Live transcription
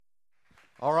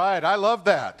All right, I love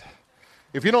that.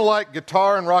 If you don't like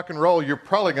guitar and rock and roll, you're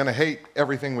probably going to hate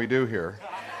everything we do here.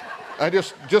 I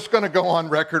just going to go on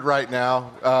record right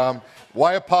now.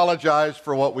 Why apologize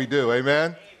for what we do?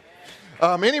 Amen?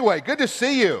 Anyway, good to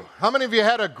see you. How many of you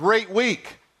had a great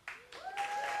week?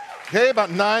 Okay,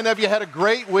 about 9 of you had a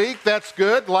great week. That's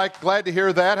good. Glad to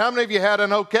hear that. How many of you had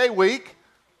an okay week?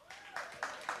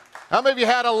 How many of you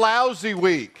had a lousy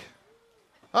week?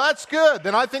 Oh, that's good.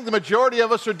 Then I think the majority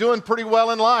of us are doing pretty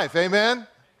well in life. Amen?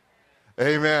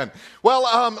 Amen. Well,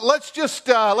 let's just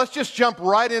jump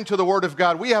right into the Word of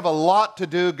God. We have a lot to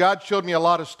do. God showed me a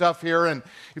lot of stuff here, and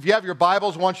if you have your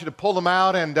Bibles, I want you to pull them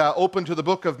out and open to the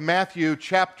book of Matthew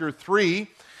chapter 3.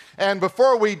 And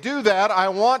before we do that, I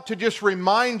want to just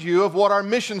remind you of what our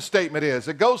mission statement is.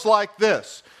 It goes like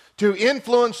this: to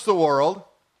influence the world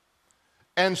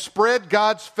and spread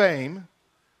God's fame,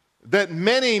 that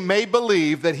many may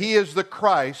believe that He is the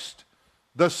Christ,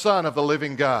 the Son of the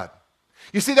living God.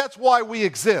 You see, that's why we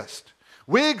exist.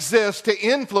 We exist to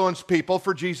influence people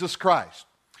for Jesus Christ,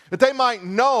 that they might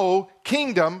know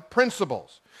kingdom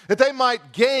principles, that they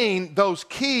might gain those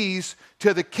keys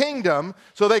to the kingdom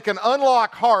so they can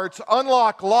unlock hearts,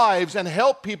 unlock lives, and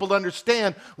help people to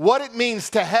understand what it means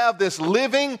to have this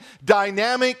living,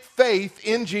 dynamic faith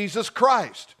in Jesus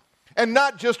Christ, and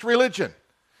not just religion.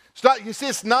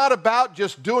 It's not about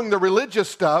just doing the religious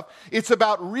stuff. It's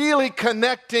about really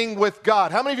connecting with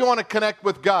God. How many of you want to connect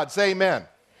with God? Say amen. Amen.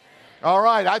 All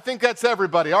right, I think that's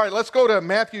everybody. All right, let's go to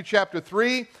Matthew chapter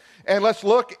 3, and let's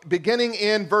look beginning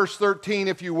in verse 13,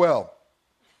 if you will.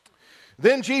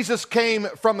 Then Jesus came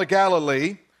from the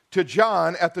Galilee to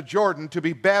John at the Jordan to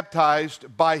be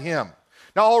baptized by him.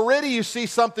 Now already you see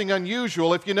something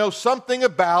unusual if you know something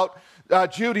about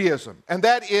Judaism, and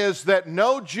that is that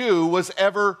no Jew was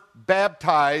ever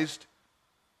baptized.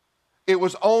 It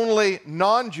was only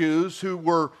non-Jews who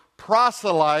were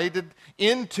proselyted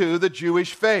into the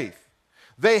Jewish faith.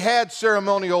 They had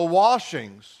ceremonial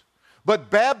washings, but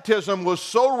baptism was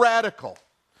so radical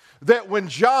that when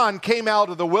John came out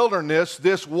of the wilderness,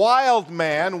 this wild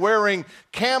man wearing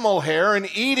camel hair and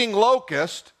eating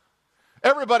locust,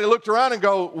 everybody looked around and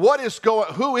go,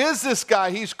 who is this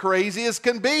guy? He's crazy as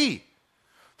can be.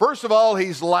 First of all,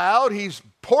 he's loud, he's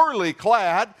poorly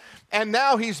clad, and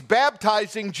now he's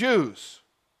baptizing Jews.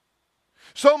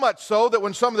 So much so that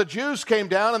when some of the Jews came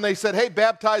down and they said, hey,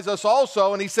 baptize us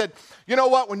also, and he said, you know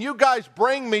what, when you guys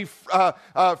bring me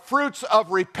fruits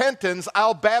of repentance,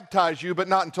 I'll baptize you, but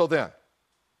not until then.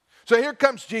 So here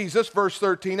comes Jesus, verse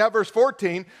 13. Now, verse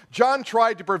 14, John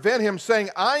tried to prevent him,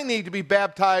 saying, I need to be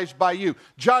baptized by you.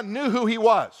 John knew who he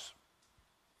was.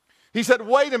 He said,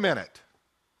 wait a minute.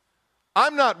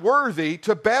 I'm not worthy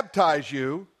to baptize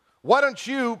you. Why don't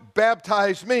you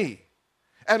baptize me?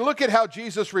 And look at how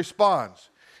Jesus responds.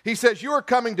 He says, you are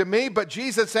coming to me, but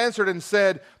Jesus answered and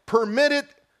said, permit it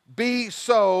be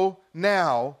so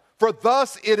now, for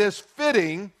thus it is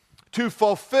fitting to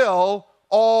fulfill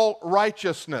all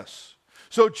righteousness.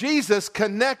 So Jesus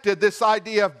connected this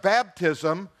idea of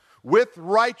baptism with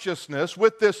righteousness,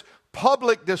 with this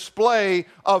public display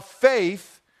of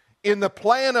faith in the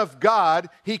plan of God.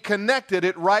 He connected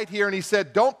it right here, and he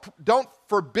said, don't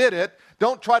forbid it.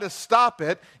 Don't try to stop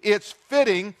it. It's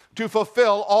fitting to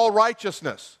fulfill all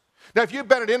righteousness. Now, if you've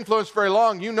been at Influence very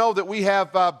long, you know that we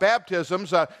have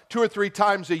baptisms 2 or 3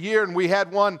 times a year, and we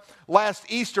had one last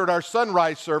Easter at our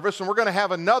sunrise service, and we're going to have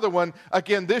another one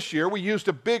again this year. We used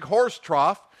a big horse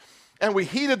trough, and we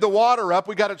heated the water up.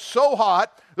 We got it so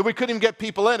hot that we couldn't even get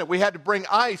people in it. We had to bring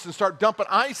ice and start dumping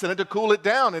ice in it to cool it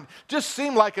down. It just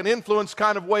seemed like an Influence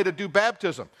kind of way to do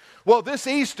baptism. Well, this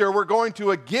Easter, we're going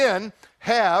to again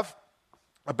have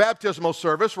a baptismal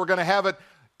service. We're going to have it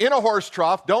in a horse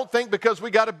trough. Don't think because we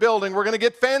got a building, we're going to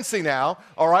get fancy now.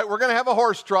 All right, we're going to have a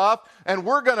horse trough, and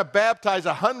we're going to baptize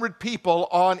 100 people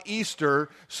on Easter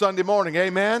Sunday morning.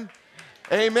 Amen?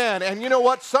 Amen. And you know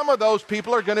what? Some of those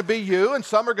people are going to be you, and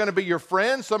some are going to be your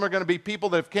friends. Some are going to be people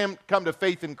that have come to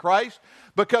faith in Christ,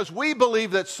 because we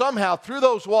believe that somehow through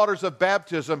those waters of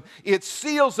baptism, it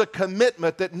seals a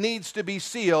commitment that needs to be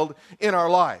sealed in our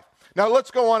life. Now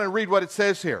let's go on and read what it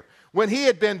says here. When he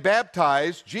had been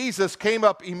baptized, Jesus came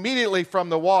up immediately from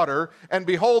the water, and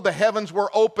behold, the heavens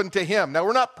were opened to him. Now,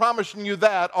 we're not promising you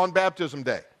that on baptism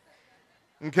day.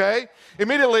 Okay?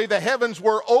 Immediately, the heavens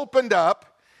were opened up,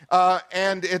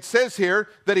 and it says here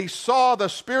that he saw the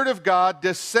Spirit of God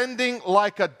descending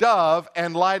like a dove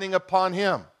and lighting upon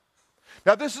him.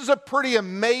 Now, this is a pretty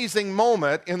amazing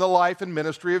moment in the life and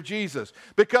ministry of Jesus,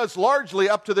 because largely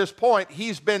up to this point,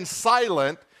 he's been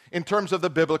silent in terms of the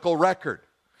biblical record.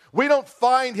 We don't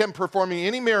find him performing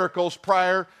any miracles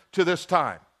prior to this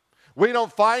time. We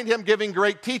don't find him giving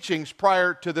great teachings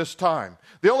prior to this time.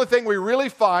 The only thing we really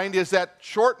find is that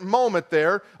short moment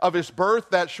there of his birth,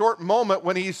 that short moment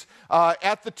when he's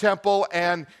at the temple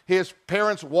and his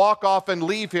parents walk off and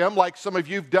leave him, like some of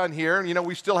you've done here. And, you know,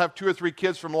 we still have 2 or 3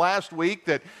 kids from last week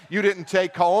that you didn't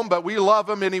take home, but we love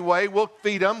them anyway. We'll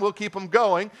feed them. We'll keep them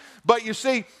going. But you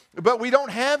see, but we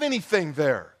don't have anything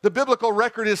there. The biblical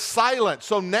record is silent.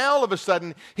 So now all of a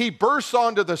sudden, he bursts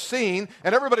onto the scene,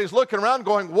 and everybody's looking around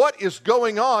going, what is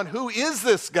going on? Who is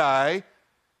this guy?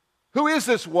 Who is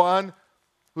this one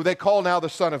who they call now the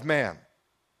Son of Man?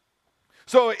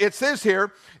 So it says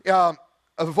here, a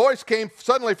voice came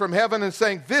suddenly from heaven and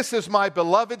saying, this is my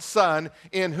beloved Son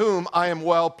in whom I am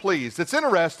well pleased. It's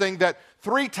interesting that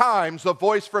 3 times the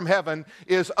voice from heaven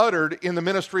is uttered in the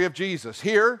ministry of Jesus.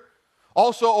 Here,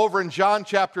 also over in John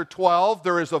chapter 12,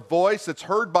 there is a voice that's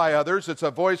heard by others. It's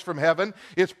a voice from heaven.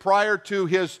 It's prior to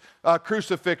his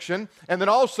crucifixion. And then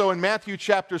also in Matthew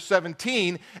chapter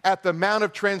 17, at the Mount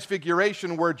of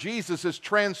Transfiguration, where Jesus is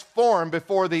transformed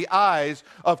before the eyes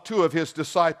of 2 of his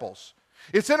disciples.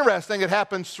 It's interesting, it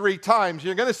happens 3 times.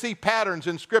 You're going to see patterns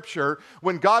in Scripture.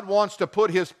 When God wants to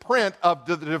put his print of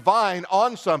the divine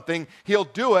on something, he'll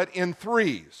do it in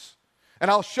 3s.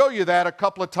 And I'll show you that a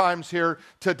couple of times here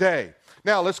today.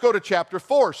 Now, let's go to chapter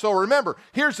 4. So remember,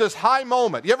 here's this high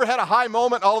moment. You ever had a high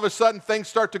moment, all of a sudden things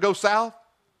start to go south?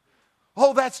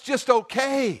 Oh, that's just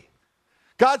okay.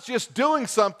 God's just doing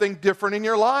something different in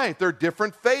your life. There are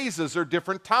different phases, there are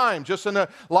different times. Just in the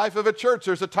life of a church,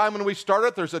 there's a time when we start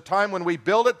it, there's a time when we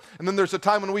build it, and then there's a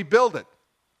time when we build it.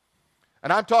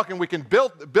 And I'm talking we can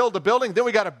build a building, then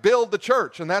we got to build the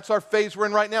church. And that's our phase we're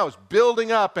in right now, is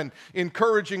building up and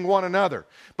encouraging one another.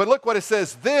 But look what it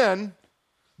says. Then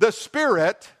the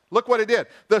Spirit, look what it did.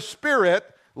 The Spirit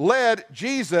led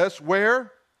Jesus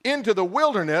where? Into the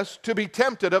wilderness to be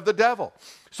tempted of the devil.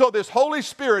 So this Holy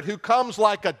Spirit who comes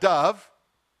like a dove,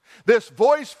 this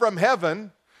voice from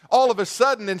heaven, all of a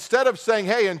sudden, instead of saying,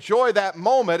 hey, enjoy that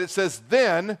moment, it says,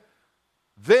 then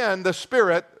the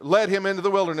Spirit led him into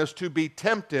the wilderness to be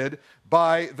tempted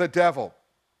by the devil.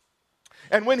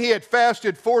 And when he had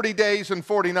fasted 40 days and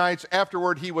 40 nights,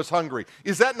 afterward he was hungry.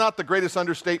 Is that not the greatest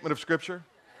understatement of Scripture?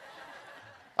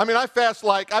 I mean, I fast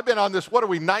I've been on this, what are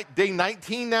we, day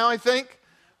 19 now, I think?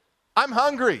 I'm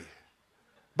hungry.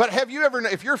 But have you ever,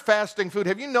 if you're fasting food,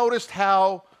 have you noticed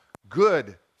how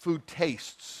good food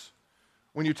tastes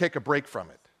when you take a break from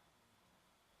it?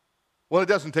 Well, it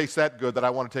doesn't taste that good that I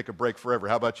want to take a break forever.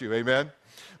 How about you? Amen?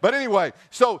 But anyway,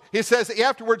 so it says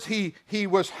afterwards he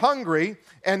was hungry,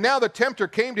 and now the tempter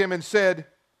came to him and said,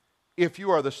 if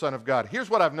you are the Son of God. Here's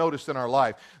what I've noticed in our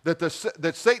life,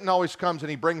 that Satan always comes and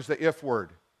he brings the if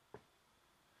word.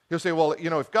 He'll say, well, you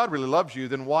know, if God really loves you,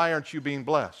 then why aren't you being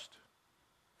blessed?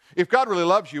 If God really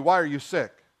loves you, why are you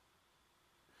sick?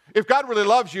 If God really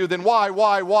loves you, then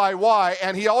why?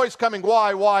 And he always coming,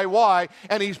 why?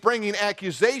 And he's bringing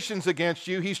accusations against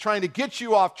you. He's trying to get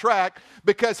you off track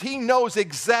because he knows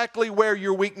exactly where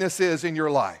your weakness is in your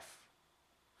life.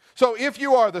 So if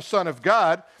you are the Son of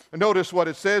God, notice what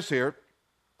it says here,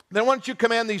 then why don't you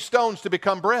command these stones to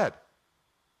become bread?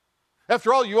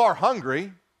 After all, you are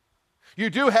hungry. You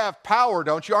do have power,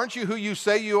 don't you? Aren't you who you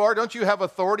say you are? Don't you have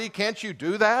authority? Can't you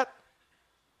do that?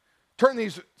 Turn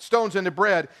these stones into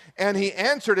bread. And he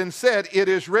answered and said, it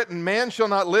is written, man shall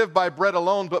not live by bread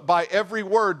alone, but by every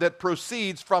word that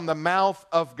proceeds from the mouth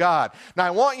of God. Now,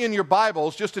 I want you in your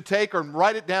Bibles just to take or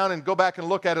write it down and go back and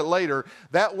look at it later.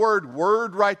 That word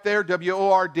right there,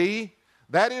 W-O-R-D,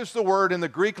 that is the word in the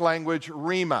Greek language,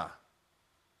 rhema.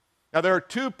 Now, there are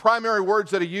 2 primary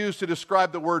words that are used to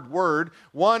describe the word.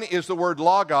 One is the word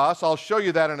logos. I'll show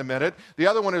you that in a minute. The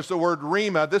other one is the word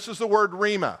rhema. This is the word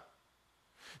rhema.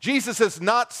 Jesus is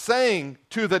not saying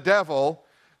to the devil,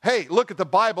 hey, look at the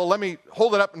Bible. Let me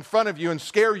hold it up in front of you and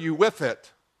scare you with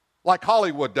it, like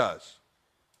Hollywood does.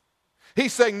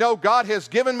 He's saying, no, God has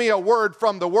given me a word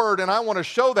from the Word, and I want to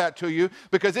show that to you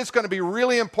because it's going to be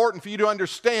really important for you to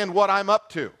understand what I'm up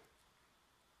to.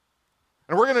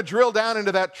 And we're going to drill down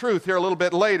into that truth here a little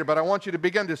bit later, but I want you to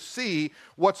begin to see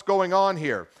what's going on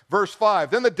here. Verse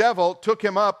 5, then the devil took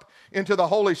him up into the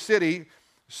holy city,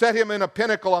 set him in a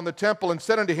pinnacle on the temple, and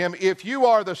said unto him, if you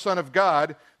are the Son of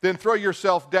God, then throw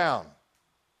yourself down.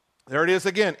 There it is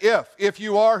again. If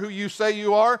you are who you say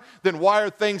you are, then why are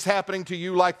things happening to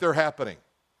you like they're happening?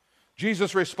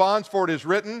 Jesus responds, for it is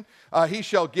written, he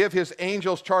shall give his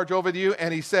angels charge over you,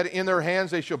 and he said, in their hands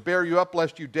they shall bear you up,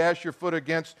 lest you dash your foot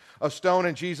against a stone.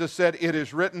 And Jesus said, it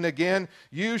is written again,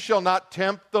 you shall not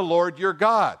tempt the Lord your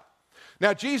God.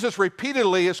 Now, Jesus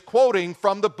repeatedly is quoting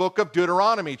from the book of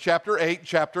Deuteronomy, chapter 8,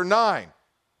 chapter 9.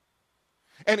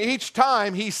 And each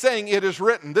time he's saying, it is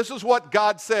written. This is what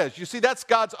God says. You see, that's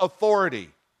God's authority.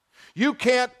 You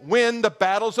can't win the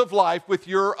battles of life with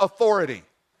your authority.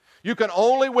 You can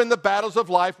only win the battles of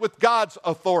life with God's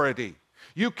authority.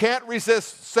 You can't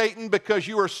resist Satan because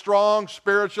you are strong,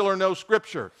 spiritual, or know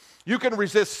Scripture. You can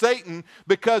resist Satan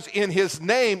because in his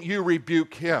name you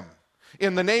rebuke him.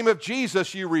 In the name of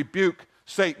Jesus you rebuke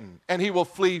Satan, and he will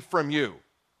flee from you.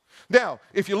 Now,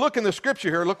 if you look in the Scripture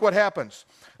here, look what happens.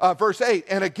 Verse 8,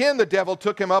 and again the devil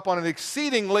took him up on an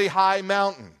exceedingly high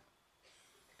mountain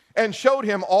and showed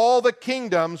him all the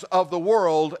kingdoms of the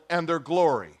world and their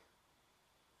glory.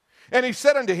 And he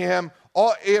said unto him,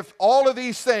 if all of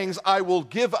these things I will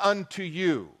give unto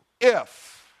you,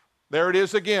 if, there it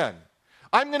is again,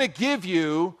 I'm going to give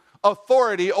you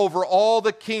authority over all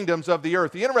the kingdoms of the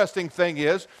earth. The interesting thing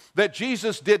is that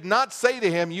Jesus did not say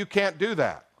to him, you can't do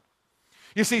that.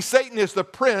 You see, Satan is the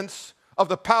prince of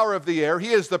the power of the air.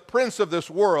 He is the prince of this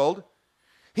world.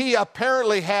 He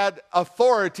apparently had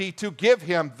authority to give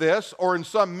him this, or in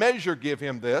some measure give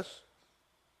him this.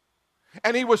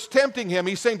 And he was tempting him.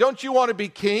 He's saying, don't you want to be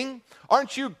king?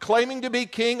 Aren't you claiming to be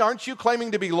king? Aren't you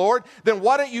claiming to be Lord? Then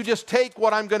why don't you just take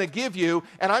what I'm going to give you,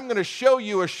 and I'm going to show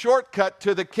you a shortcut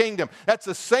to the kingdom. That's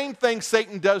the same thing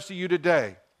Satan does to you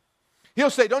today. He'll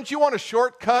say, don't you want a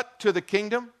shortcut to the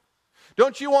kingdom?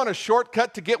 Don't you want a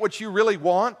shortcut to get what you really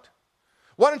want?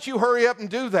 Why don't you hurry up and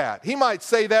do that? He might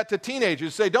say that to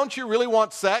teenagers. Say, don't you really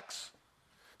want sex?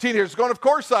 Teenagers going, of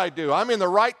course I do. I'm in the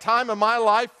right time of my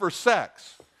life for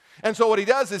sex. And so what he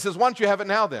does is, why don't you have it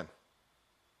now then?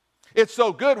 It's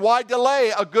so good, why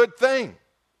delay a good thing?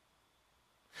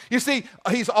 You see,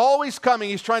 he's always coming.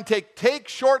 He's trying to take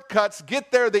shortcuts,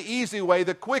 get there the easy way,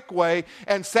 the quick way,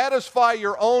 and satisfy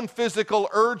your own physical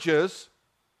urges,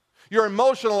 your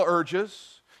emotional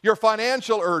urges, your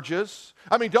financial urges.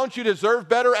 I mean, don't you deserve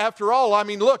better after all? I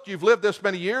mean, look, you've lived this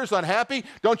many years unhappy.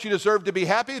 Don't you deserve to be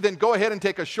happy? Then go ahead and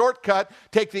take a shortcut.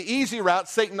 Take the easy route.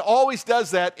 Satan always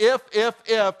does that.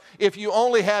 If you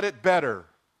only had it better.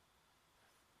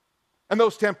 And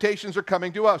those temptations are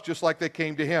coming to us just like they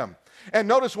came to him. And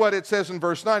notice what it says in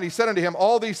verse 9. He said unto him,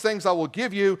 all these things I will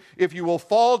give you if you will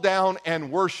fall down and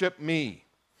worship me.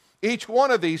 Each one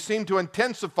of these seem to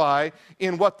intensify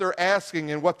in what they're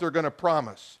asking and what they're going to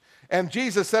promise. And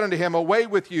Jesus said unto him, away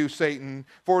with you, Satan,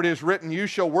 for it is written, you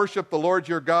shall worship the Lord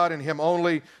your God, and him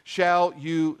only shall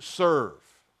you serve.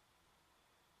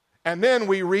 And then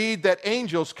we read that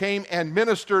angels came and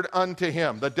ministered unto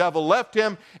him. The devil left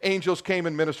him, angels came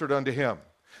and ministered unto him.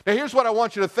 Now here's what I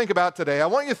want you to think about today. I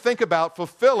want you to think about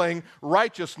fulfilling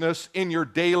righteousness in your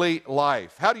daily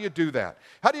life. How do you do that?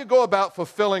 How do you go about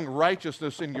fulfilling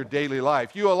righteousness in your daily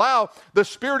life? You allow the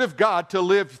Spirit of God to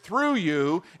live through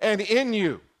you and in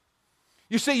you.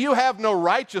 You see, you have no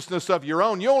righteousness of your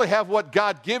own. You only have what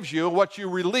God gives you, what you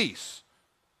release.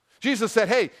 Jesus said,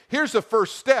 hey, here's the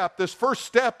first step. This first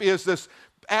step is this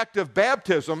act of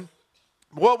baptism.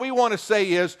 What we want to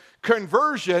say is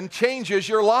conversion changes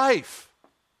your life.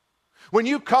 When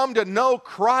you come to know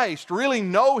Christ, really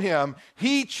know him,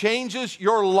 he changes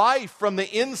your life from the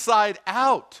inside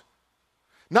out,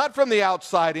 not from the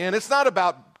outside in. It's not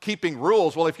about keeping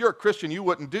rules. Well, if you're a Christian, you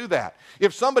wouldn't do that.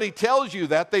 If somebody tells you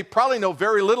that, they probably know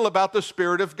very little about the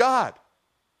Spirit of God.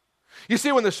 You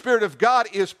see, when the Spirit of God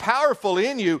is powerful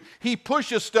in you, he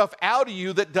pushes stuff out of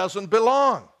you that doesn't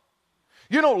belong.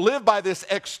 You don't live by this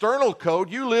external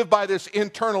code. You live by this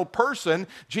internal person,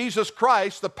 Jesus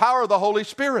Christ, the power of the Holy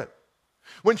Spirit.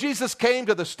 When Jesus came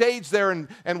to the stage there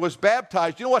and was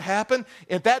baptized, you know what happened?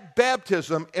 At that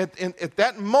baptism, at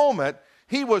that moment,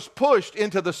 he was pushed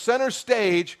into the center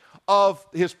stage of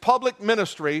his public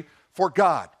ministry for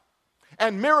God.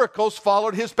 And miracles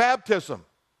followed his baptism.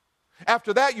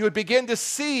 After that, you would begin to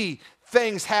see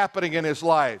things happening in his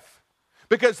life,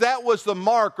 because that was the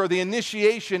mark or the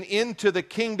initiation into the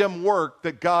kingdom work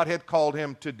that God had called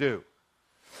him to do.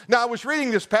 Now, I was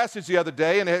reading this passage the other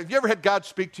day, and have you ever had God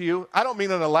speak to you? I don't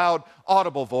mean in a loud,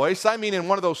 audible voice. I mean in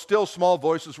one of those still, small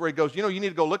voices where he goes, you need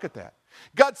to go look at that.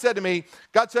 God said to me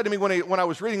when I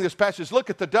was reading this passage, look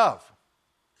at the dove.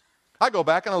 I go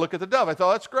back and I look at the dove. I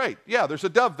thought, that's great. Yeah, there's a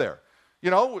dove there.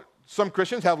 Some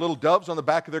Christians have little doves on the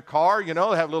back of their car. They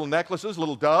have little necklaces,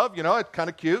 little dove. It's kind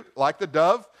of cute. Like the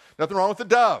dove. Nothing wrong with the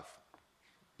dove.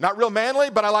 Not real manly,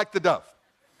 but I like the dove.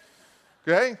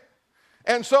 Okay?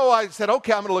 And so I said,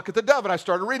 okay, I'm going to look at the dove. And I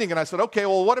started reading, and I said, okay,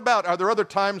 well, are there other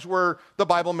times where the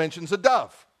Bible mentions a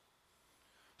dove?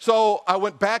 So I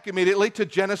went back immediately to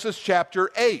Genesis chapter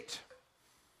 8.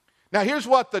 Now, here's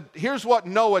what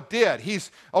Noah did.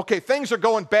 Things are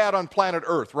going bad on planet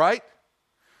Earth, right?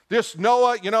 This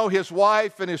Noah, his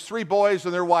wife and his 3 boys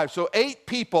and their wives. So 8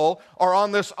 people are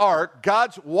on this ark.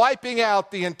 God's wiping out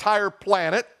the entire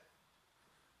planet.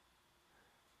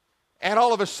 And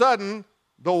all of a sudden,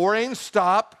 the rains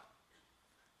stop.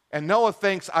 And Noah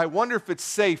thinks, I wonder if it's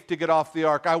safe to get off the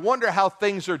ark. I wonder how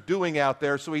things are doing out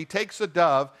there. So he takes a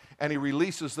dove and he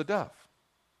releases the dove.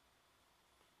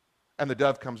 And the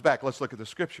dove comes back. Let's look at the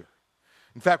scripture.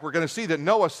 In fact, we're going to see that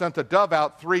Noah sent the dove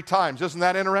out 3 times. Isn't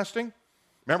that interesting?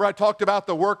 Remember I talked about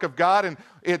the work of God, and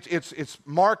its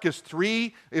mark is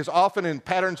 3, is often in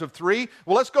patterns of 3.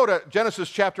 Well, let's go to Genesis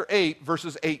chapter 8,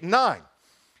 verses 8 and 9.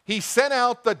 He sent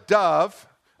out the dove,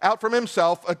 out from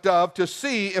himself, a dove, to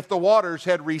see if the waters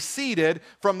had receded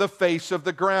from the face of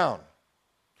the ground.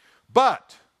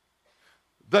 But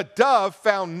the dove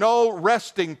found no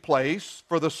resting place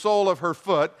for the sole of her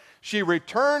foot. She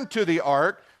returned to the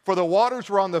ark, for the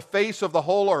waters were on the face of the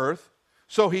whole earth.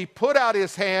 So he put out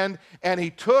his hand, and he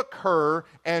took her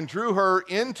and drew her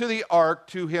into the ark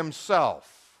to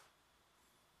himself.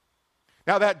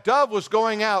 Now that dove was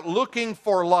going out looking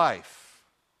for life,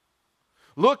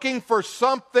 looking for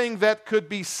something that could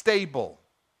be stable.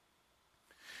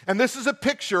 And this is a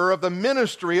picture of the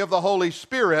ministry of the Holy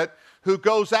Spirit who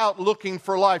goes out looking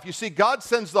for life. You see, God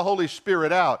sends the Holy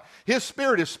Spirit out. His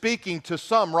Spirit is speaking to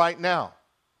some right now.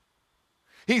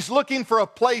 He's looking for a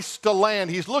place to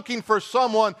land. He's looking for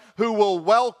someone who will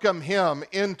welcome him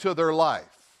into their life.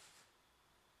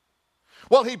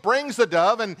 Well, he brings the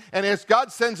dove, and as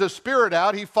God sends the Spirit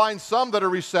out, he finds some that are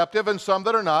receptive and some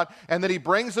that are not, and then he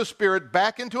brings the Spirit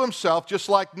back into himself just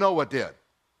like Noah did.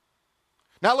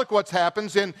 Now look what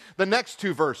happens in the next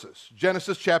 2 verses,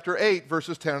 Genesis chapter 8,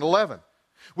 verses 10 and 11.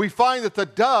 We find that the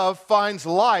dove finds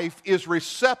life is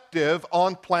receptive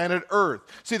on planet Earth.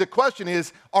 See, the question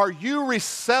is, are you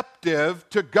receptive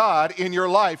to God in your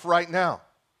life right now?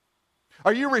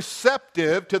 Are you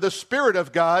receptive to the Spirit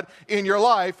of God in your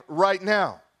life right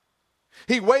now?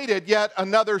 He waited yet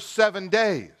another 7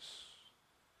 days.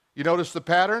 You notice the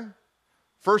pattern?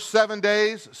 First 7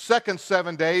 days, second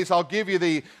 7 days. I'll give you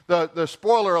the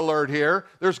spoiler alert here.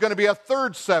 There's going to be a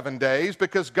third 7 days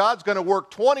because God's going to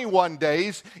work 21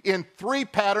 days in 3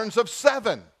 patterns of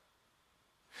 7.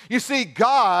 You see,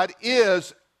 God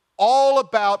is all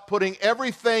about putting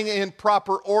everything in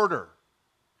proper order.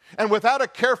 And without a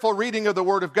careful reading of the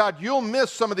Word of God, you'll miss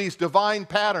some of these divine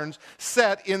patterns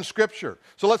set in Scripture.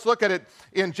 So let's look at it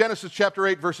in Genesis chapter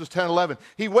 8, verses 10 and 11.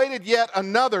 He waited yet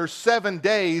another 7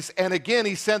 days, and again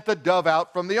he sent the dove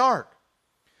out from the ark.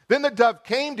 Then the dove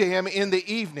came to him in the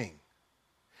evening,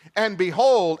 and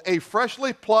behold, a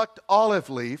freshly plucked olive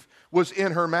leaf was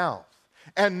in her mouth.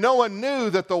 And Noah knew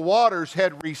that the waters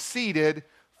had receded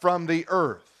from the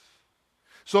earth.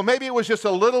 So maybe it was just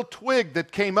a little twig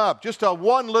that came up, just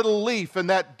one little leaf, and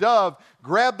that dove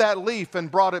grabbed that leaf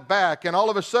and brought it back. And all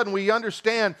of a sudden we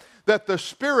understand that the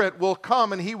Spirit will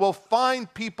come and he will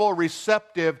find people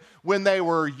receptive when they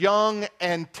were young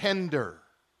and tender.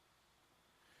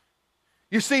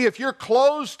 You see, if you're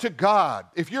closed to God,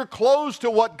 if you're closed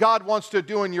to what God wants to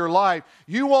do in your life,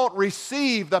 you won't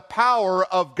receive the power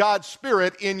of God's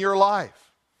Spirit in your life.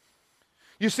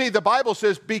 You see, the Bible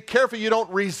says, be careful you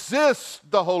don't resist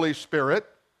the Holy Spirit.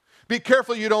 Be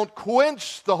careful you don't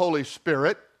quench the Holy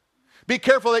Spirit. Be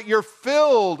careful that you're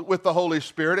filled with the Holy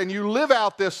Spirit and you live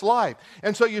out this life.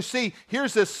 And so you see,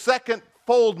 here's this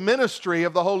second-fold ministry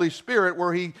of the Holy Spirit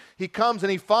where he comes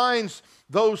and he finds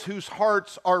those whose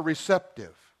hearts are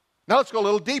receptive. Now let's go a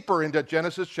little deeper into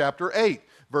Genesis chapter 8,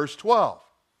 verse 12.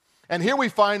 And here we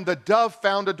find the dove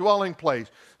found a dwelling place.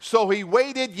 So he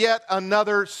waited yet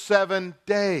another 7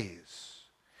 days.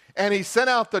 And he sent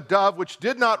out the dove, which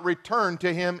did not return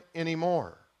to him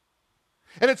anymore.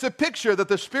 And it's a picture that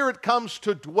the Spirit comes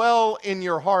to dwell in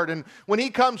your heart. And when he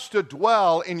comes to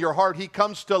dwell in your heart, he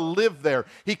comes to live there.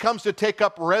 He comes to take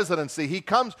up residency. He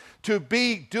comes to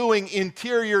be doing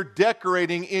interior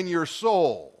decorating in your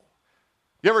soul.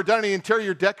 You ever done any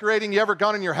interior decorating? You ever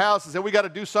gone in your house and said, we got to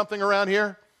do something around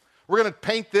here? We're going to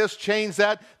paint this, change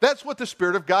that. That's what the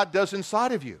Spirit of God does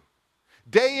inside of you.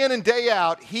 Day in and day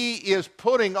out, he is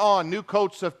putting on new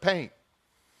coats of paint.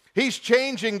 He's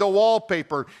changing the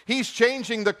wallpaper. He's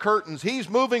changing the curtains. He's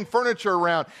moving furniture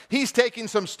around. He's taking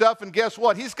some stuff, and guess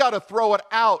what? He's got to throw it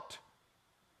out.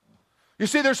 You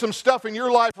see, there's some stuff in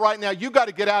your life right now you got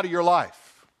to get out of your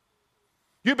life.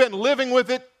 You've been living with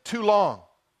it too long.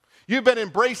 You've been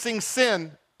embracing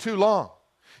sin too long.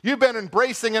 You've been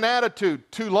embracing an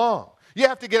attitude too long. You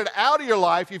have to get it out of your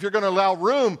life if you're going to allow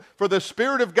room for the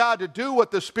Spirit of God to do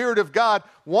what the Spirit of God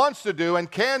wants to do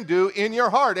and can do in your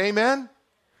heart. Amen?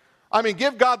 I mean,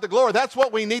 give God the glory. That's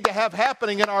what we need to have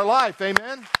happening in our life.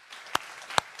 Amen?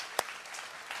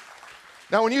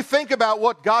 Now, when you think about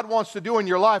what God wants to do in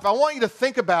your life, I want you to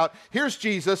think about, here's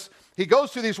Jesus. He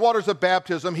goes through these waters of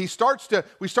baptism. We start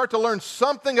to learn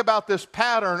something about this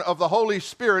pattern of the Holy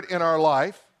Spirit in our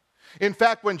life. In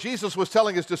fact, when Jesus was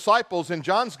telling his disciples in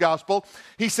John's gospel,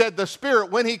 he said, the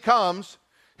Spirit, when he comes,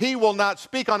 he will not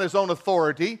speak on his own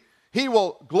authority. He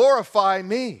will glorify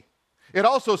me. It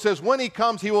also says, when he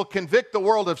comes, he will convict the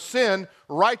world of sin,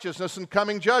 righteousness, and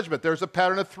coming judgment. There's a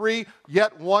pattern of 3,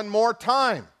 yet one more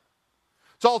time.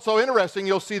 It's also interesting,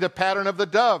 you'll see the pattern of the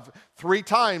dove 3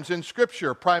 times in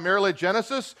Scripture, primarily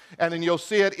Genesis, and then you'll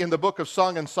see it in the book of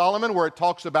Song and Solomon where it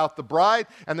talks about the bride,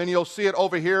 and then you'll see it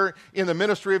over here in the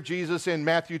ministry of Jesus in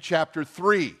Matthew chapter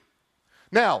 3.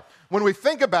 Now, when we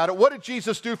think about it, what did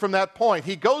Jesus do from that point?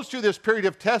 He goes through this period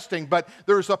of testing, but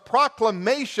there's a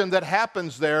proclamation that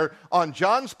happens there on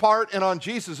John's part and on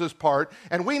Jesus' part,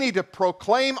 and we need to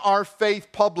proclaim our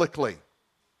faith publicly.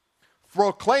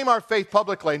 Proclaim our faith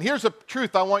publicly. And here's a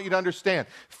truth I want you to understand.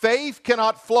 Faith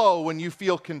cannot flow when you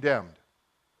feel condemned.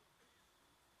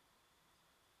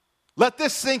 Let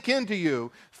this sink into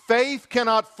you. Faith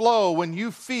cannot flow when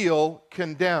you feel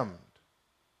condemned.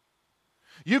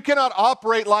 You cannot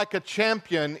operate like a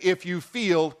champion if you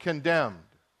feel condemned.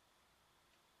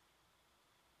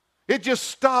 It just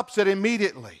stops it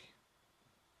immediately.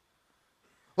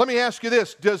 Let me ask you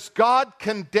this. Does God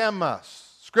condemn us?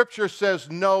 Scripture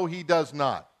says, no, he does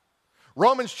not.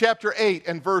 Romans chapter 8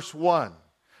 and verse 1.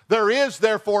 There is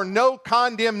therefore no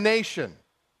condemnation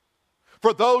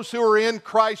for those who are in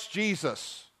Christ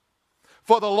Jesus.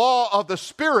 For the law of the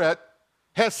Spirit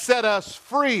has set us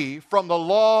free from the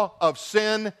law of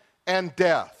sin and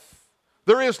death.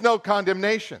 There is no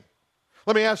condemnation.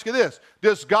 Let me ask you this.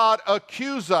 Does God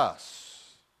accuse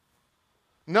us?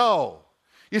 No.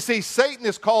 You see, Satan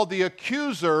is called the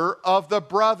accuser of the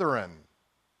brethren.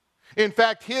 In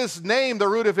fact, his name, the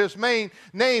root of his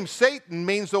name, Satan,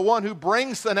 means the one who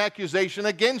brings an accusation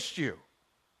against you.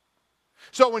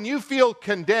 So when you feel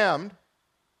condemned,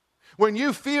 when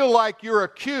you feel like you're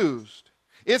accused,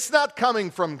 it's not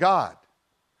coming from God.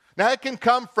 Now, it can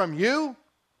come from you,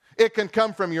 it can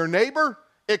come from your neighbor,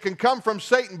 it can come from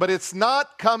Satan, but it's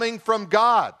not coming from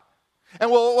God.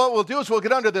 And what we'll do is we'll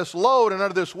get under this load and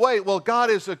under this weight. Well, God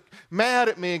is mad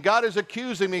at me, God is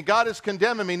accusing me, God is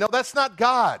condemning me. No, that's not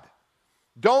God.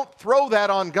 Don't throw that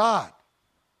on God.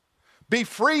 Be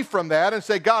free from that and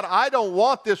say, God, I don't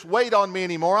want this weight on me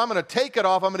anymore. I'm going to take it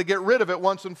off. I'm going to get rid of it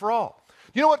once and for all.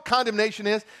 You know what condemnation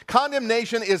is?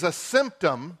 Condemnation is a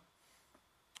symptom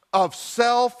of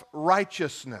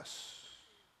self-righteousness.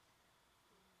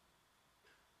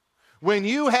 When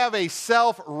you have a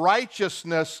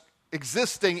self-righteousness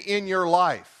existing in your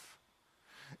life,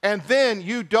 and then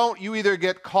you either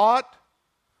get caught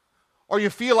or you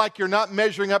feel like you're not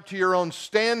measuring up to your own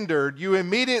standard, you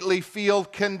immediately feel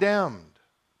condemned.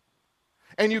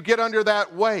 And you get under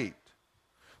that weight.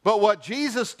 But what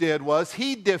Jesus did was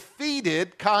he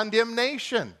defeated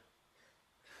condemnation.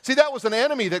 See, that was an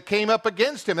enemy that came up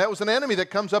against him. That was an enemy that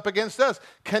comes up against us.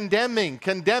 Condemning.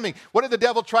 What did the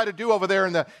devil try to do over there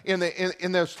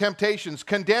in those temptations?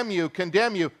 Condemn you.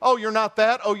 Oh, you're not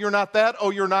that. Oh, you're not that. Oh,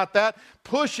 you're not that.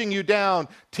 Pushing you down,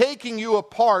 taking you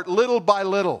apart little by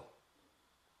little.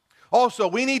 Also,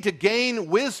 we need to gain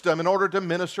wisdom in order to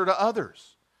minister to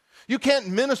others. You can't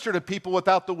minister to people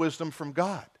without the wisdom from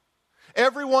God.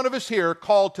 Every one of us here are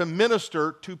called to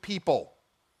minister to people.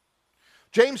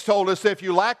 James told us that if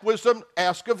you lack wisdom,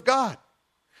 ask of God.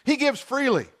 He gives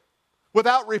freely,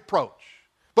 without reproach.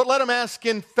 But let him ask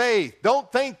in faith. Don't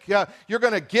think you're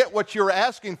going to get what you're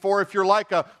asking for if you're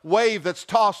like a wave that's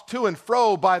tossed to and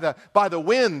fro by the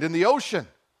wind in the ocean.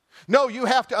 No, you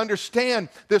have to understand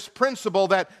this principle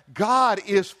that God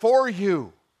is for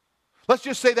you. Let's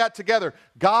just say that together.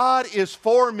 God is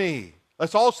for me.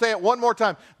 Let's all say it one more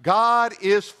time. God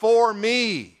is for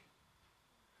me.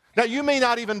 Now, you may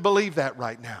not even believe that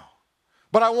right now,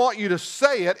 but I want you to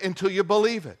say it until you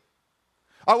believe it.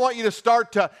 I want you to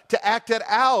start to act it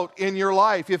out in your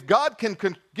life. If God can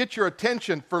get your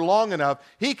attention for long enough,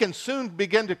 he can soon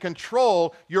begin to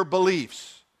control your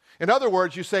beliefs. In other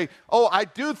words, you say, oh, I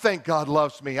do think God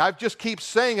loves me. I just keep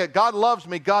saying it. God loves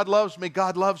me, God loves me,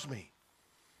 God loves me.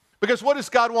 Because what does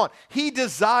God want? He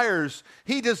desires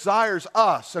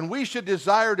us, and we should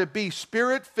desire to be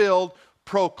Spirit-filled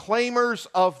proclaimers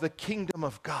of the kingdom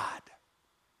of God.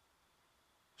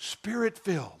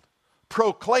 Spirit-filled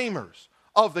proclaimers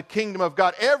of the kingdom of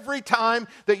God. Every time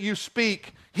that you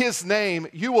speak his name,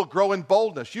 you will grow in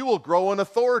boldness. You will grow in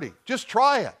authority. Just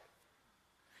try it.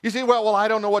 You say, well, I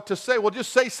don't know what to say. Well,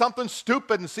 just say something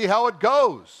stupid and see how it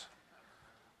goes.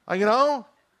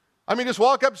 Just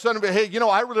walk up to somebody and say, hey,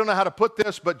 I really don't know how to put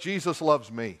this, but Jesus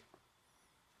loves me.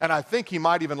 And I think he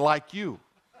might even like you.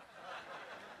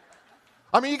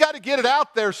 I mean, you got to get it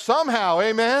out there somehow,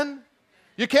 amen?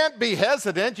 You can't be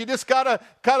hesitant. You just got to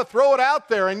kind of throw it out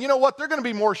there. And you know what? They're going to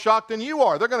be more shocked than you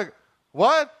are. They're going to,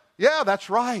 what? Yeah, that's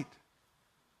right.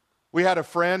 We had a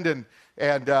friend, and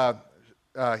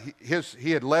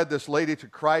he had led this lady to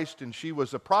Christ, and she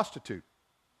was a prostitute.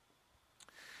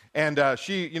 And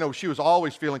she was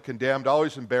always feeling condemned,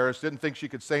 always embarrassed, didn't think she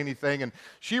could say anything, and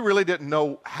she really didn't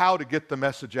know how to get the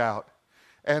message out.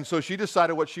 And so she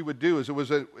decided what she would do is it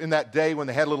was in that day when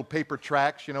they had little paper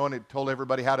tracts, and it told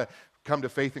everybody how to come to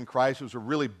faith in Christ. It was a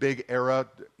really big era,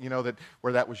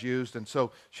 where that was used. And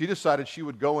so she decided she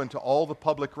would go into all the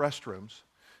public restrooms,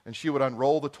 and she would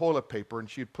unroll the toilet paper, and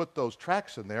she'd put those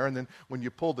tracts in there, and then when you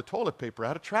pulled the toilet paper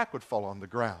out, a tract would fall on the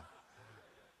ground.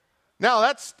 Now,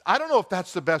 I don't know if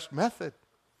that's the best method.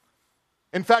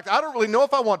 In fact, I don't really know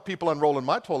if I want people unrolling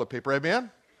my toilet paper, amen?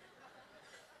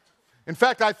 In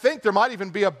fact, I think there might even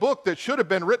be a book that should have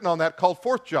been written on that called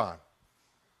 4th John.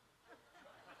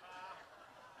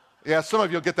 Yeah, some of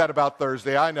you will get that about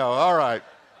Thursday, I know. All right,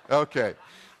 okay.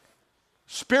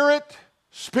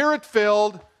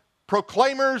 Spirit-filled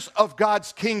proclaimers of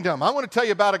God's kingdom. I want to tell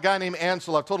you about a guy named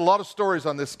Ansel. I've told a lot of stories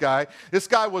on this guy. This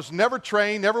guy was never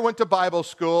trained, never went to Bible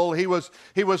school. He was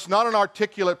not an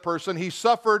articulate person. He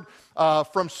suffered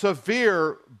from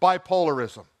severe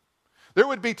bipolarism. There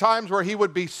would be times where he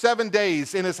would be 7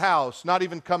 days in his house, not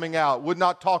even coming out, would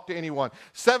not talk to anyone.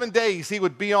 7 days he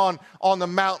would be on the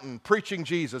mountain preaching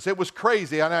Jesus. It was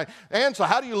crazy. And Ansel,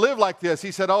 how do you live like this?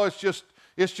 He said, oh, it's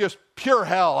just pure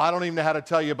hell. I don't even know how to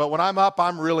tell you, but when I'm up,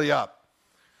 I'm really up.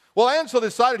 Well, Ansel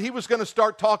decided he was going to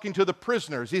start talking to the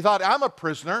prisoners. He thought, I'm a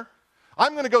prisoner.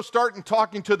 I'm going to go start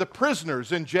talking to the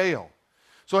prisoners in jail.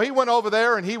 So he went over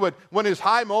there, and he would, when his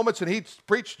high moments, and he'd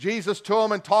preach Jesus to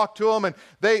them and talk to them,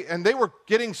 and they were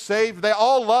getting saved. They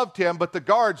all loved him, but the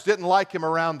guards didn't like him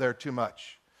around there too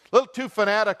much. A little too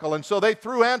fanatical, and so they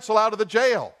threw Ansel out of the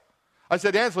jail. I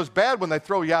said, Ansel, it's bad when they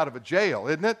throw you out of a jail,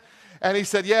 isn't it? And he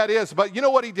said, yeah, it is. But you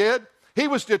know what he did? He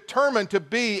was determined to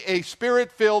be a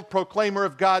spirit-filled proclaimer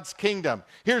of God's kingdom.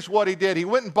 Here's what he did. He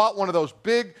went and bought one of those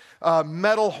big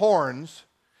metal horns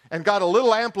and got a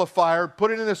little amplifier,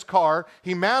 put it in his car.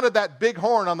 He mounted that big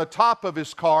horn on the top of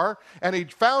his car, and he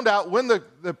found out when the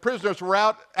prisoners were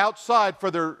outside for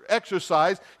their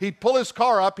exercise, he'd pull his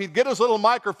car up, he'd get his little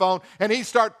microphone, and he'd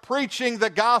start preaching the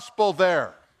gospel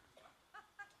there.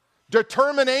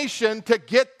 Determination to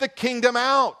get the kingdom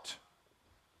out.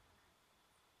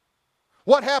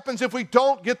 What happens if we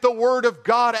don't get the word of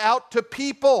God out to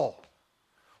people?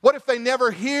 What if they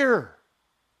never hear?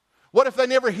 What if they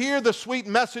never hear the sweet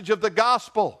message of the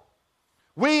gospel?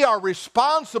 We are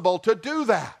responsible to do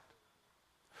that.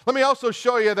 Let me also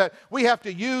show you that we have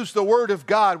to use the word of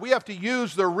God. We have to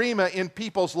use the rhema in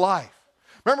people's life.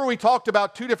 Remember, we talked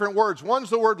about two different words. One's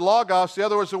the word logos, the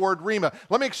other was the word rhema.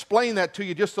 Let me explain that to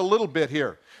you just a little bit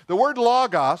here. The word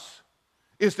logos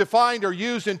is defined or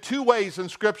used in two ways in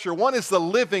Scripture. One is the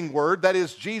living word, that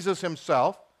is Jesus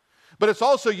himself. But it's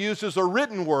also used as a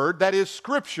written word, that is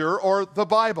Scripture or the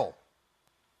Bible.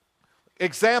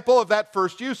 Example of that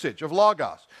first usage of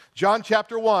logos. John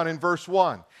chapter 1 and verse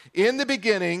 1. In the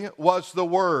beginning was the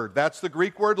Word. That's the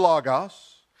Greek word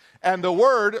logos. And the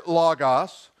word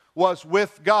logos was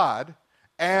with God,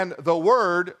 and the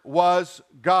Word was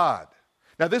God.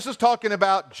 Now this is talking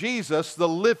about Jesus, the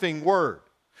living Word.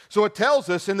 So it tells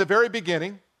us in the very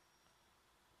beginning,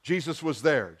 Jesus was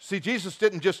there. See, Jesus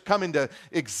didn't just come into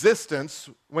existence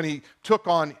when he took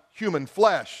on human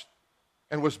flesh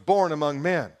and was born among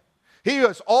men. He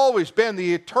has always been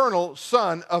the eternal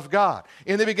Son of God.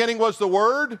 In the beginning was the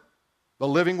Word, the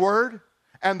living Word,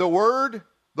 and the Word,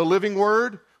 the living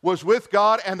Word, was with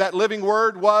God, and that living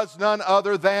Word was none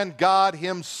other than God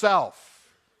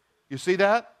himself. You see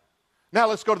that? Now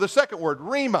let's go to the second word,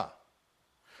 rhema.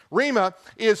 Rhema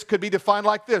could be defined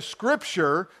like this: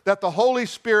 Scripture that the Holy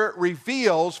Spirit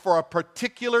reveals for a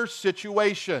particular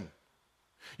situation.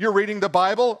 You're reading the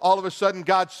Bible, all of a sudden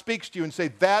God speaks to you and say,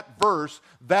 that verse,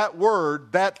 that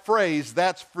word, that phrase,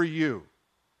 that's for you.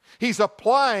 He's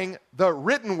applying the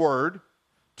written word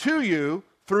to you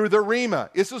through the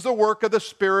rhema. This is the work of the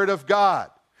Spirit of God.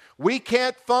 We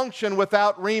can't function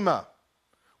without rhema.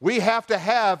 We have to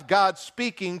have God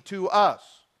speaking to us.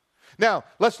 Now,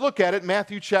 let's look at it,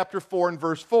 Matthew chapter 4 and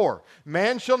verse 4.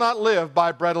 Man shall not live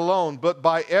by bread alone, but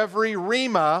by every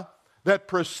rhema that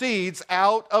proceeds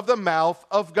out of the mouth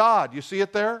of God. You see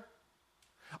it there?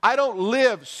 I don't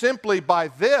live simply by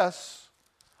this.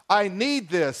 I need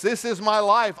this. This is my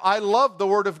life. I love the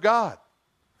Word of God.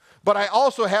 But I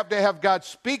also have to have God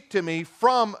speak to me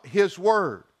from His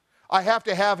Word. I have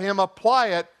to have Him apply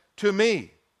it to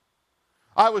me.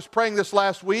 I was praying this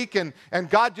last week, and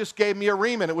God just gave me a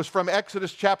rhema, and it was from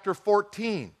Exodus chapter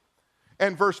 14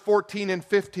 and verse 14 and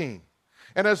 15.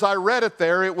 And as I read it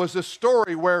there, it was a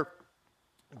story where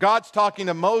God's talking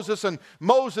to Moses, and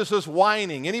Moses is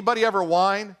whining. Anybody ever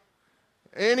whine?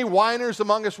 Any whiners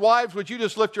among us? Wives, would you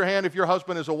just lift your hand if your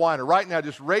husband is a whiner? Right now,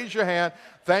 just raise your hand.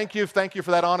 Thank you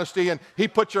for that honesty. And he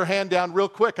put your hand down real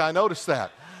quick. I noticed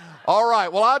that. All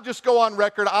right, well, I'll just go on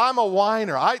record. I'm a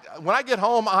whiner. When I get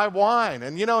home, I whine.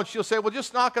 And, she'll say, well,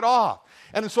 just knock it off.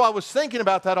 And so I was thinking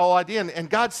about that whole idea. And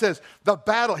God says, the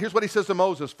battle, here's what he says to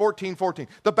Moses, 14:14.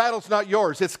 The battle's not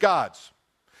yours, it's God's.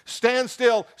 Stand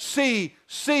still, see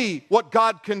what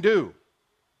God can do.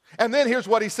 And then here's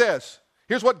what he says.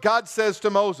 Here's what God says to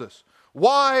Moses.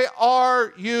 Why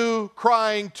are you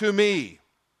crying to me?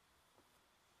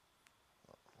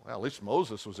 Well, at least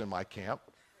Moses was in my camp.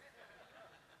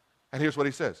 And here's what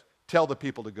he says. Tell the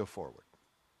people to go forward.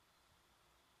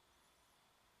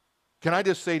 Can I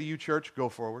just say to you, church, go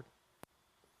forward?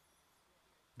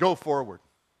 Go forward.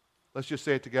 Let's just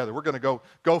say it together. We're going to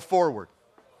go forward.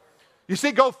 You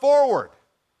see, go forward.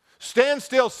 Stand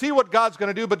still, see what God's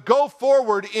going to do, but go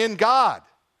forward in God.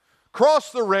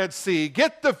 Cross the Red Sea,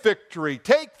 get the victory,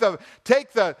 take the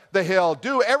hill,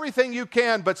 do everything you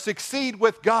can, but succeed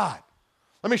with God.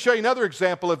 Let me show you another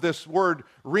example of this word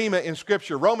rhema in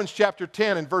Scripture. Romans chapter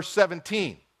 10 and verse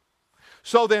 17.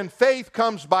 So then faith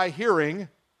comes by hearing,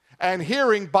 and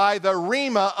hearing by the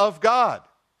rhema of God.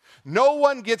 No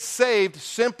one gets saved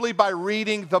simply by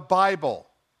reading the Bible.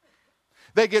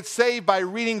 They get saved by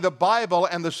reading the Bible,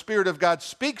 and the Spirit of God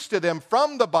speaks to them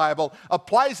from the Bible,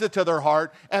 applies it to their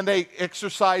heart, and they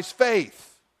exercise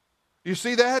faith. You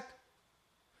see that?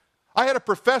 I had a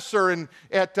professor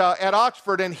at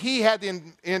Oxford, and he had the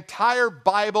entire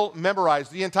Bible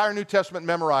memorized, the entire New Testament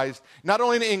memorized, not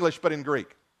only in English, but in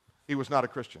Greek. He was not a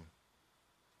Christian.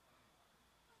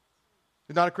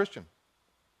 He's not a Christian.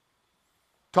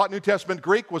 Taught New Testament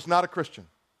Greek, was not a Christian.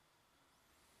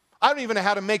 I don't even know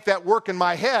how to make that work in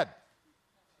my head.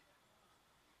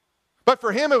 But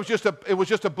for him, it was just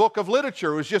a book of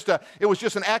literature. It was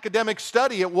just an academic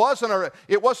study. It wasn't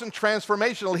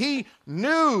transformational. He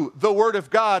knew the Word of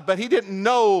God, but he didn't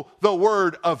know the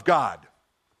Word of God.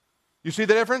 You see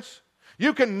the difference?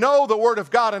 You can know the Word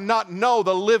of God and not know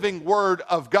the living Word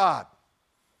of God.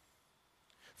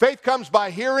 Faith comes by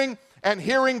hearing, and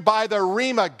hearing by the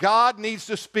rhema. God needs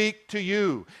to speak to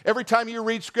you. Every time you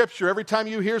read Scripture, every time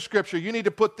you hear Scripture, you need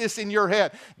to put this in your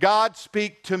head. God,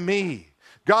 speak to me.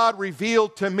 God, reveal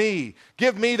to me.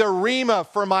 Give me the rhema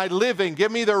for my living.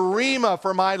 Give me the rhema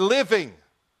for my living.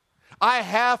 I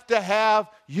have to have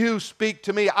you speak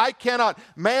to me. I cannot,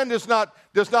 man does not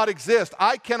exist.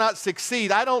 I cannot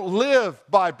succeed. I don't live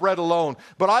by bread alone,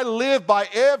 but I live by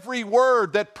every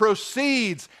word that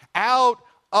proceeds out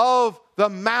of the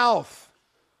mouth.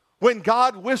 When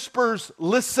God whispers,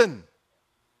 listen.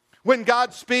 When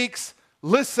God speaks,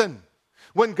 listen.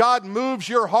 When God moves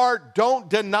your heart, don't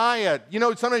deny it.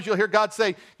 Sometimes you'll hear God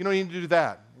say, you need to do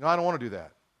that. I don't want to do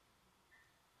that.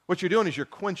 What you're doing is you're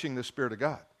quenching the Spirit of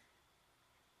God.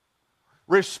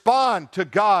 Respond to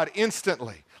God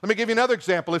instantly. Let me give you another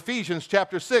example. Ephesians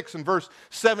chapter 6 and verse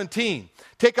 17.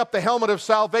 Take up the helmet of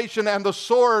salvation and the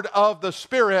sword of the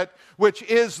Spirit, which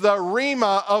is the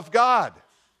rhema of God.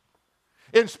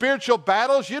 In spiritual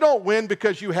battles, you don't win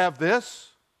because you have this.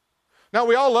 Now,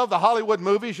 we all love the Hollywood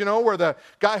movies, where the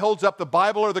guy holds up the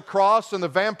Bible or the cross and the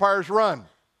vampires run.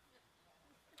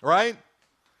 Right?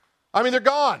 They're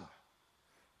gone.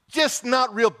 Just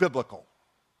not real biblical.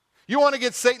 You want to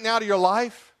get Satan out of your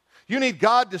life? You need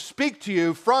God to speak to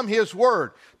you from His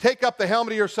Word. Take up the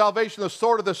helmet of your salvation, the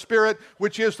sword of the Spirit,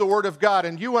 which is the Word of God.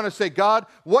 And you want to say, God,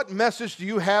 what message do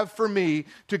you have for me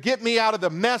to get me out of the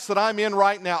mess that I'm in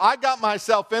right now? I got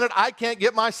myself in it. I can't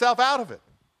get myself out of it.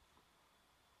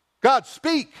 God,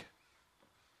 speak.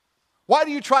 Why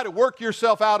do you try to work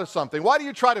yourself out of something? Why do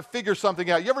you try to figure something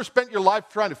out? You ever spent your life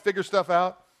trying to figure stuff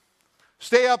out?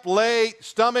 Stay up late,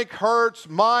 stomach hurts,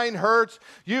 mind hurts.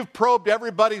 You've probed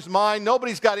everybody's mind.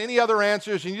 Nobody's got any other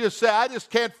answers. And you just say, I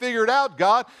just can't figure it out,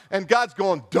 God. And God's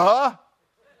going, duh.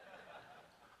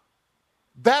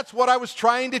 That's what I was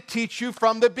trying to teach you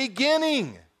from the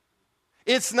beginning.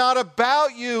 It's not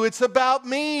about you. It's about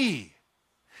me.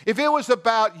 If it was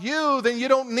about you, then you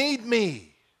don't need me.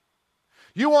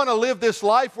 You want to live this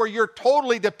life where you're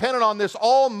totally dependent on this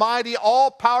almighty,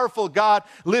 all-powerful God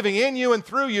living in you and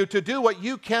through you to do what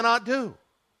you cannot do.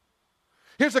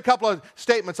 Here's a couple of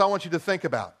statements I want you to think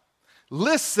about.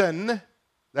 Listen,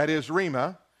 that is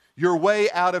rhema, your way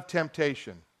out of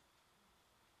temptation.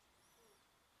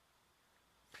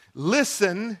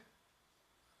 Listen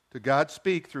to God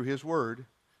speak through His Word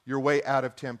your way out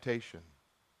of temptation.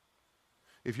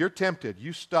 If you're tempted,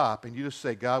 you stop and you just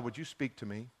say, God, would you speak to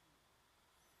me?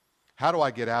 How do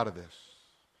I get out of this?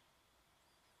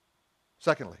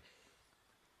 Secondly,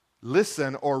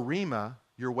 listen or rhema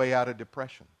your way out of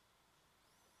depression.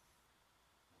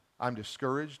 I'm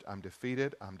discouraged, I'm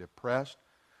defeated, I'm depressed.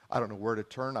 I don't know where to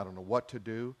turn, I don't know what to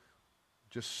do.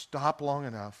 Just stop long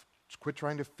enough. Just quit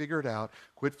trying to figure it out.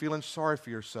 Quit feeling sorry for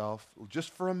yourself just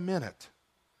for a minute.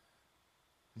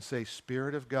 And say,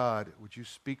 Spirit of God, would you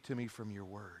speak to me from your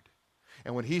word?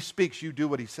 And when he speaks, you do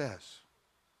what he says.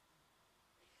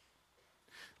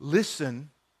 Listen,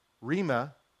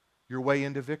 rhema, your way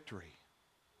into victory.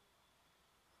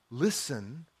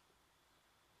 Listen.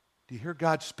 Do you hear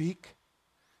God speak?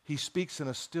 He speaks in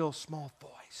a still, small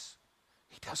voice.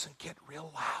 He doesn't get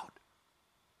real loud.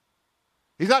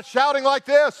 He's not shouting like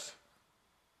this.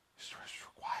 He's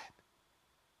quiet.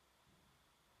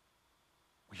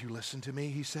 Will you listen to me,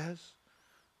 he says?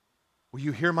 Will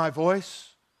you hear my voice?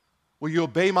 Will you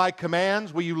obey my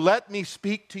commands? Will you let me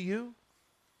speak to you?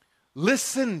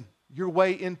 Listen your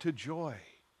way into joy.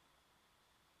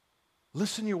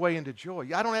 Listen your way into joy.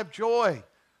 I don't have joy.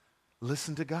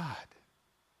 Listen to God.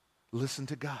 Listen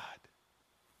to God.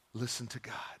 Listen to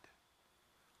God.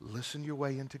 Listen your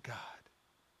way into God.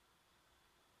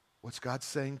 What's God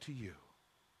saying to you?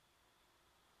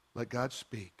 Let God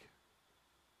speak.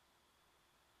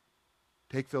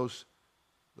 Take those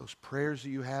prayers that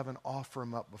you have and offer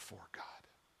them up before God.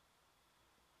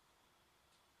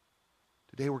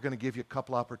 Today we're going to give you a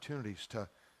couple opportunities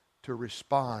to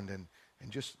respond and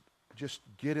just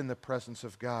get in the presence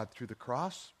of God through the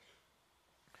cross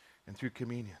and through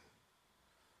communion.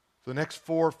 For the next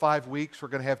 4 or 5 weeks, we're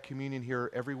going to have communion here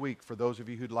every week for those of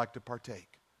you who'd like to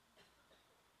partake.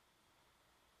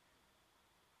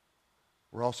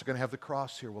 We're also going to have the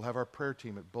cross here. We'll have our prayer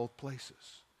team at both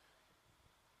places.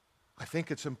 I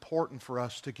think it's important for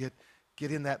us to get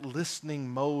in that listening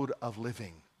mode of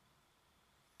living.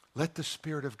 Let the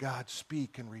Spirit of God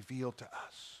speak and reveal to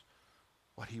us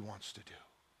what he wants to do.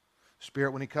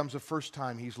 Spirit, when he comes the first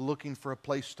time, he's looking for a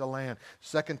place to land.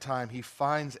 Second time, he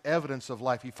finds evidence of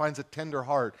life. He finds a tender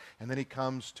heart. And then he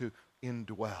comes to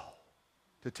indwell,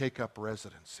 to take up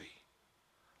residency.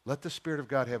 Let the Spirit of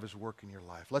God have his work in your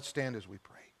life. Let's stand as we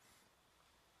pray.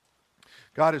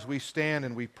 God, as we stand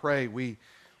and we pray, we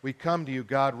come to you,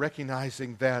 God,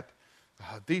 recognizing that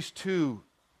these two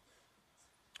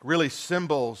really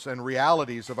symbols and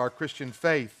realities of our Christian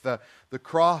faith, the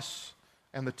cross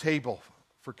and the table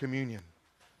for communion,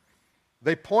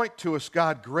 they point to us,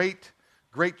 God, great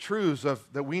truths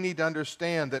that we need to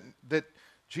understand, that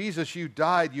Jesus, you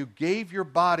died, you gave your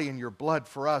body and your blood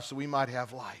for us so we might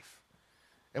have life.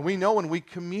 And we know when we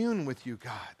commune with you,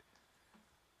 God,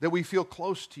 that we feel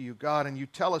close to you, God, and you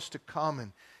tell us to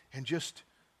come and just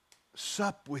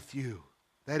sup with you.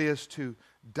 That is, to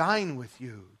dine with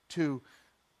you, to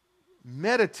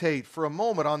meditate for a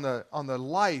moment on the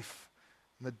life,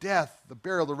 the death, the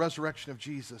burial, the resurrection of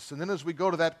Jesus. And then as we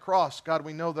go to that cross, God,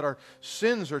 we know that our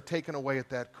sins are taken away at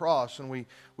that cross. And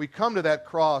we come to that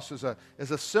cross as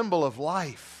a symbol of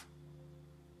life.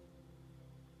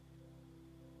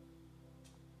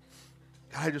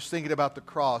 God, I'm just thinking about the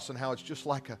cross and how it's just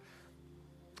like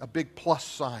a big plus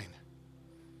sign.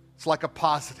 It's like a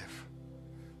positive.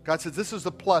 God says, this is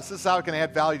the plus. This is how it can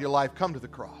add value to your life. Come to the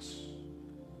cross.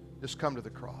 Just come to the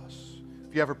cross.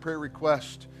 If you have a prayer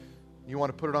request, you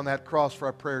want to put it on that cross for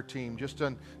our prayer team,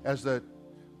 as the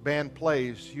band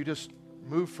plays, you just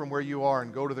move from where you are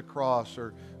and go to the cross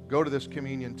or go to this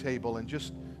communion table and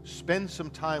just spend some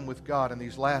time with God in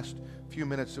these last few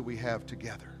minutes that we have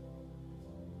together.